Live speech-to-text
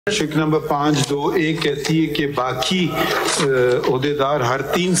शिक नंबर 521 कहती है कि बाकी ओहदेदार हर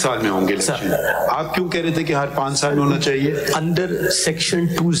 3 साल में होंगे। आप क्यों कह रहे थे कि हर 5 साल में होना चाहिए? Under section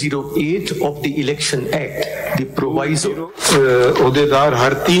 208 of the Election Act, the proviso ओहदेदार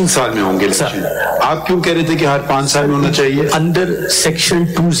हर 3 साल में होंगे। आप क्यों कह रहे थे कि हर 5 साल में होना चाहिए? Under section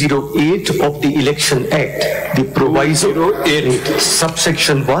 208 of the Election Act, the proviso 8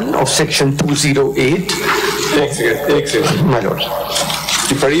 subsection 1 of section 208. एक second My lord.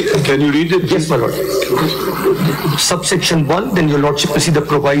 Can you read it? Yes, my lord. Subsection 1, then your lordship will see the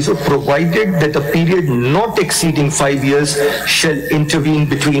proviso, provided that a period not exceeding 5 years shall intervene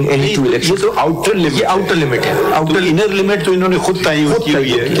between any two elections. ये तो outer limit, ये outer limit है। outer inner limit तो इन्होंने खुद तय की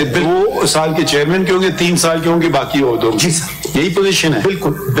हुई है कि 2 साल के चेयरमैन के होंगे, 3 साल के होंगे, बाकी हो दो। जी सर, यही पोजीशन है।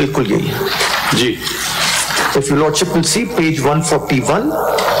 बिल्कुल बिल्कुल यही है जी। If your lordship will see page 141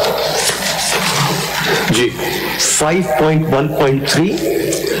 ji 5.1.3,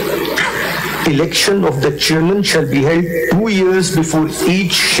 election of the chairman shall be held 2 years before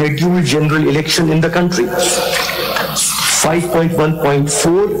each scheduled general election in the country.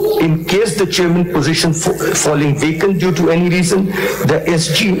 5.1.4, in case the chairman position falling vacant due to any reason, the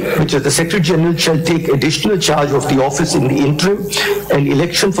SG, which is the Secretary General, shall take additional charge of the office in the interim, and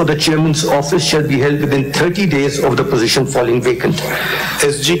election for the chairman's office shall be held within 30 days of the position falling vacant.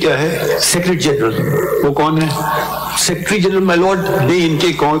 SG क्या है? Secretary General. वो कौन है? Secretary General, my lord. नहीं, इनके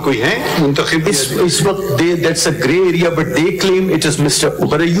कौन कोई है? मुंतखब इस वक्त that's a grey area, but they claim it is Mr.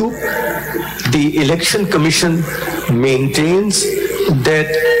 Umar Ayub. The Election Commission maintains that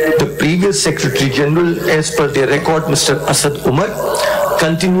the previous Secretary General, as per their record, Mr. Asad Umar,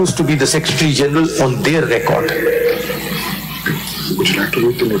 continues to be the Secretary General on their record. Would you like to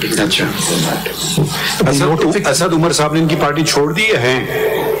read the notification? अच्छा, असद उमर साहब ने इनकी party छोड़ दी है?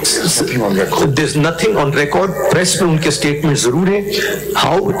 There's nothing on record. Press में उनके statement जरूर है.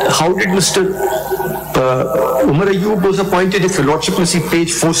 How did Mr. Umar Ayub was appointed? If your lordship will see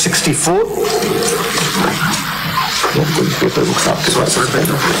page 464.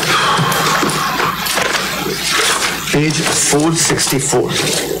 Page 464.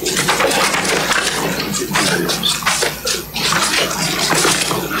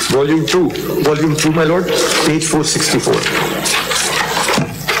 Volume 2, my lord, page 464.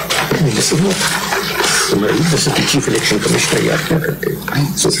 This is the Chief Election Commissioner.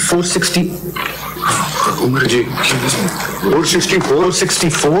 So 460. Umar ji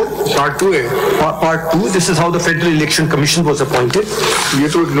 464 part 2 है। Part 2, this is how the Federal Election Commission was appointed. ये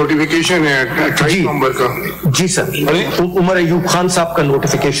तो notification है 28 number का। जी sir, Umar Ayub Khan साहब का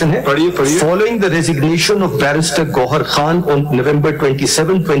notification है। पढ़िए। Following the resignation of Barrister Gohar Khan on November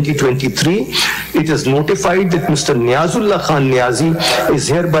 27, 2023, it is notified that Mr. Niazullah Khan Niazi is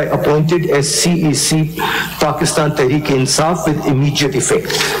hereby appointed as CEC Pakistan Tehreek-e-Insaf with immediate effect.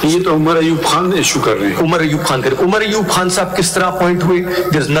 ये तो Umar Ayub Khan issue कर रहे हैं। उमर अयूब खान साहब किस तरह अपॉइंट हुए?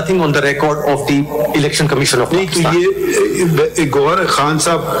 There is nothing on the record of the Election Commission of Pakistan. ये गौहर खान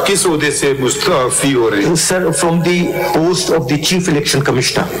साहब किस ओहदे से मुस्तफी हो रहे हैं? Sir, from the post of the Chief Election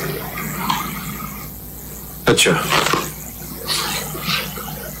Commissioner. अच्छा,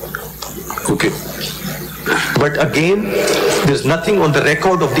 okay. But again, there's nothing on the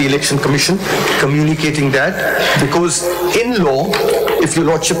record of the Election Commission communicating that, because in law, if your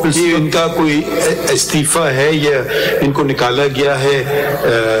lordship will see, इनका कोई इस्तीफा है या इनको निकाला गया है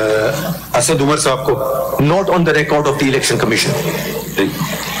असद उमर साहब को? not on the record of the Election Commission.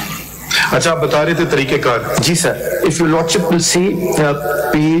 अच्छा, आप बता रहे थे तरीकेकार। जी sir, if your lordship will see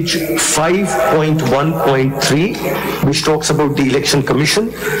page 5.1.3, which talks about the Election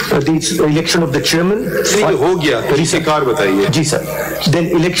Commission, the election of the chairman. हो गया, तरीकेकार बताइए। जी sir, then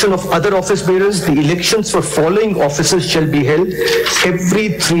election of other office bearers, the elections for following officers shall be held every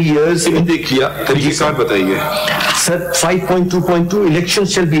 3 years. देखिए, तरीकेकार बताइए। Sir, 5.2.2, elections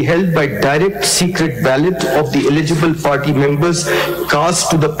shall be held by direct secret ballot of the eligible party members cast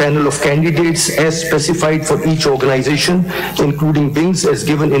to the panel of candidates as specified for each organization, including wings as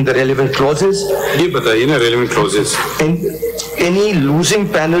given in the relevant clauses. ये बताइए ना relevant clauses. And any losing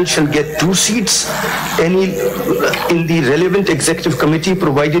panel shall get 2 seats. Any in the relevant executive committee,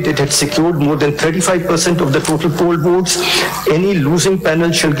 provided it had secured more than 35% of the total poll votes. Any losing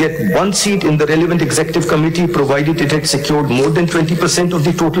panel shall get 1 seat in the relevant executive committee, provided it had secured more than 20% of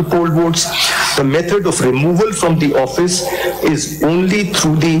the total poll votes. The method of removal from the office is only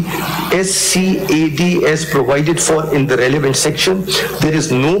through the SCAD as provided for in the relevant section. There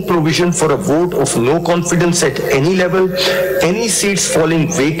is no provision for a vote of no confidence at any level. any seats falling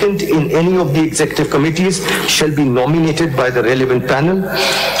vacant in any of the executive committees shall be nominated by the relevant panel.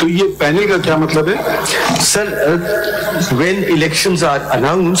 تو یہ panel کا کیا مطلب ہے؟ Sir, when elections are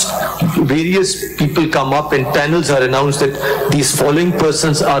announced, various people come up and panels are announced that these following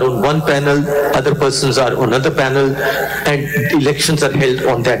persons are on one panel, other persons are on another panel, and elections are held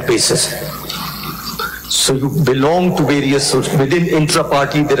on that basis. So you belong to various, within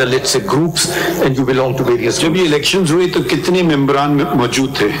intra-party there are, let's say, groups, and you belong to various groups. جب یہ elections ہوئی تو کتنے ممبران موجود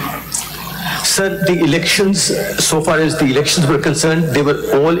تھے؟ Sir, the elections, so far as the elections were concerned, they were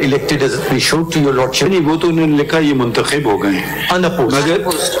all elected as we showed to your lordship. نہیں وہ تو انہوں نے لکھا یہ منتخب ہو گئے Unopposed. مگر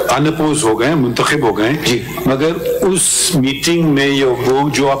انپوز ہو گئے، منتخب ہو گئے جی. مگر اس میٹنگ میں وہ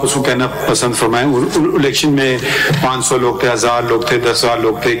جو آپ اس کو کہنا پسند فرمائیں، الیکشن میں 500 لوگ تھے، 1000 لوگ تھے، 10,000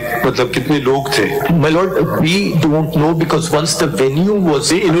 لوگ تھے، مطلب کتنے لوگ تھے؟ My lord, we don't know because once the venue was...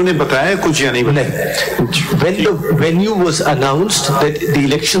 انہوں نے بتایا کچھ یا نہیں بتایا؟ When the venue was announced that the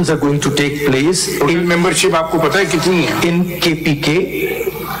elections are going to take place membership آپ کو پتا ہے کتنی ہے؟ in KPK,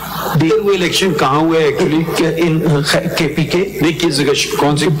 وہ الیکشن کہاں ہوا ہے ایکچولی؟ in KPK, نہیں کس جگہ،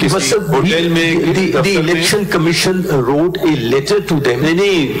 کون سے کسی ہوٹل میں؟ the election commission wrote a letter to them.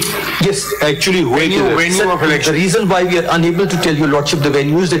 نہیں Yes, ایکچولی ہوئے Sir, the reason why we are unable to tell your lordship the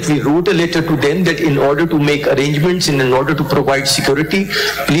venue is that we wrote a letter to them that in order to make arrangements and in order to provide security,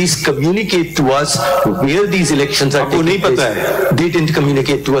 please communicate to us where these elections are taking نہیں پتا place. ہے؟ They didn't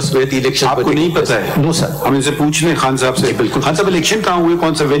communicate to us where the elections آپ were کو taking نہیں پتا ہے؟ No, sir. ہم ان سے پوچھ لیں خان صاحب سے. بالکل. خان صاحب الیکشن کہاں ہوئے،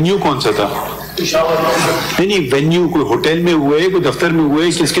 کون سا وینیو کون سا تھا؟ نہیں وینیو کوئی ہوٹل میں ہوئے، کوئی دفتر میں ہوئے،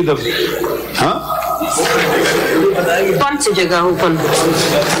 کس کے دفتر؟ ہاں کون سی جگہ اوپن؟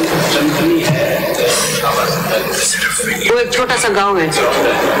 وہ ایک چھوٹا سا گاؤں ہے،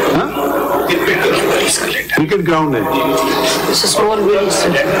 کرکٹ گراؤنڈ ہے. اسمال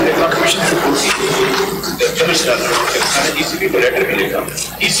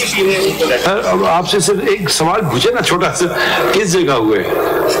اب آپ سے صرف ایک سوال پوچھے نا چھوٹا سا، کس جگہ ہوئے؟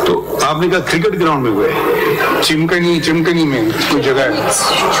 تو آپ نے کہا کرکٹ گراؤنڈ میں ہوئے. چمکنی میں کوئی جگہ ہے،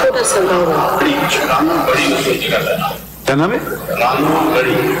 چھوٹا سا گاؤں ہے. کیا نام ہے؟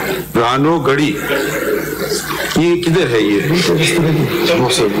 رانو گڑی. یہ کدھر ہے؟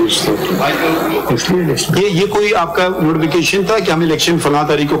 یہ کوئی آپ کا نوٹیفیکیشن تھا کہ ہم الیکشن فلاں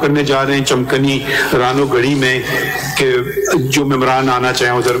تاریخ کو کرنے جا رہے ہیں چمکنی رانو گڑی میں، کہ جو ممبران آنا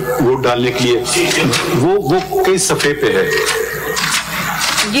چاہیں ادھر ووٹ ڈالنے کے لیے؟ وہ کس صفحے پہ ہے؟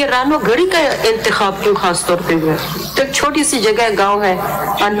 یہ رانو گڑی کا انتخاب کیوں خاص طور پہ ہوا؟ تو ایک چھوٹی سی جگہ گاؤں ہے،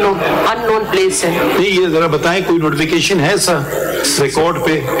 ان نون پلیس ہے. نہیں یہ ذرا بتائیں کوئی نوٹیفیکیشن ہے سر ریکارڈ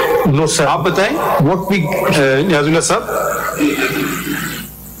پہ؟ No, sir. آپ بتائیں نیاز اللہ صاحب،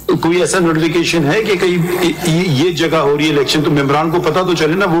 کوئی ایسا نوٹیفیکیشن ہے کہ کہیں یہ جگہ ہو رہی ہے الیکشن، تو ممبران کو پتا تو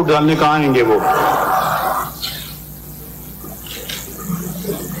چلے نا ووٹ ڈالنے کہاں آئیں گے وہ.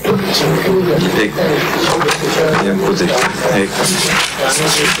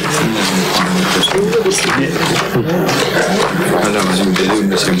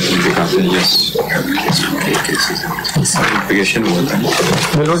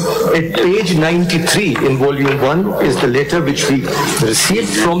 At page 93 in volume 1 is the letter which we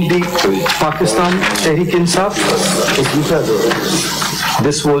received from the Pakistan Tehreek-e-Insaf.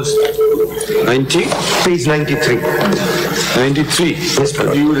 This was 90 page 93. 93 Yes, my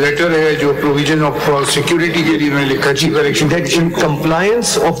lord. یہ لیٹر ہے جو پروویژن آف سیکورٹی کے لیے میں لکھا chief election That in compliance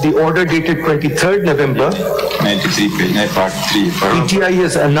of the order dated 23rd November, 93 page, part 3. PTI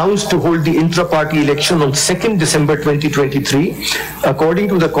has announced to hold the intra-party election on 2nd December 2023. According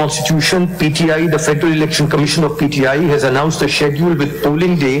to the Constitution, PTI, the Federal Election Commission of PTI, has announced a schedule with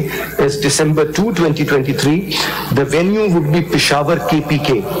polling day as December 2, 2023. The venue would be Peshawar KPK.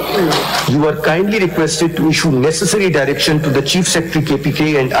 You are kindly requested to issue necessary direction to the Chief Secretary KPK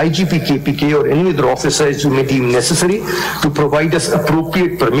and IGP KPK or any other officer as you may deem necessary to provide us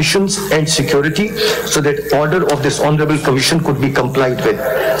appropriate permissions and security so that order of this honorable commission could be complied with.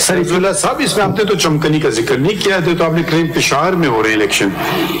 سر عبداللہ صاحب اس میں آپ نے تو چمکنی کا ذکر نہیں کیا تھا، تو آپ نے کہیں پشاور میں ہو رہے ہیں الیکشن.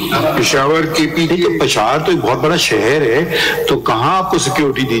 پشاور کے پی تو پشاور تو ایک بہت بڑا شہر ہے، تو کہاں آپ کو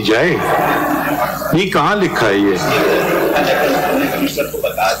سیکیورٹی دی جائے؟ نہیں کہاں لکھا ہے یہ؟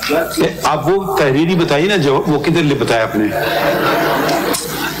 آپ وہ تحریری بتائیے نا، جو وہ کدھر بتایا آپ نے؟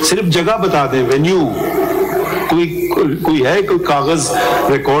 صرف جگہ بتا دیں، وینیو کوئی ہے کوئی کاغذ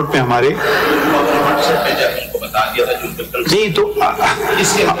ریکارڈ پہ ہمارے؟ نہیں تو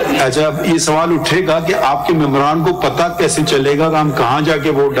اچھا یہ سوال اٹھے گا کہ آپ کے ممبران کو پتہ کیسے چلے گا کہ ہم کہاں جا کے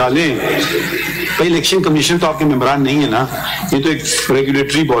ووٹ ڈالیں؟ الیکشن کمیشن تو آپ کے ممبران نہیں ہے نا، یہ تو ایک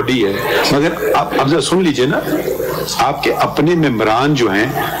ریگولیٹری باڈی ہے. مگر آپ اب ذرا سن لیجئے نا، آپ کے اپنے ممبران جو ہیں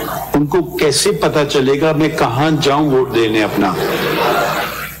उनको कैसे पता चलेगा मैं कहां जाऊं वोट देने अपना?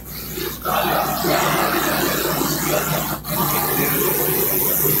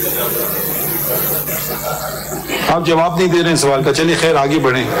 आप जवाब नहीं दे रहे हैं सवाल का, चलिए खैर आगे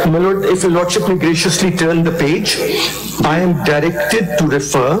बढ़ें। My Lord, if your Lordship may graciously turn the page, I am directed to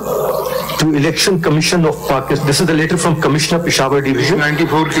refer to Election Commission of Pakistan. This is the letter from Commissioner Peshawar Division.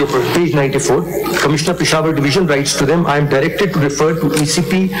 94 के ऊपर. Page 94. Commissioner Peshawar Division writes to them, I am directed to refer to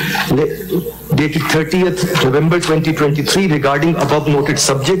ECP dated 30th November 2023 regarding above noted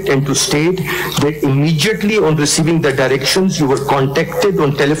subject and to state that immediately on receiving the directions you were contacted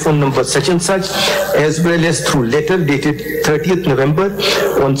on telephone number such and such as well as through letter dated 30th November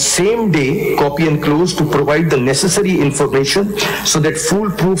on same day, copy enclosed, to provide the necessary information so that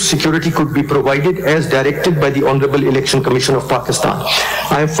foolproof security could be provided as directed by the Honorable Election Commission of Pakistan.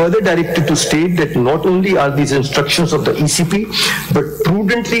 I am further directed to state that not only are these instructions of the ECP, but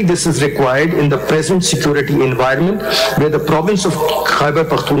prudently this is required in the present security environment where the province of Khyber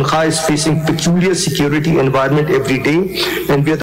Pakhtunkhwa is facing peculiar security environment every day and where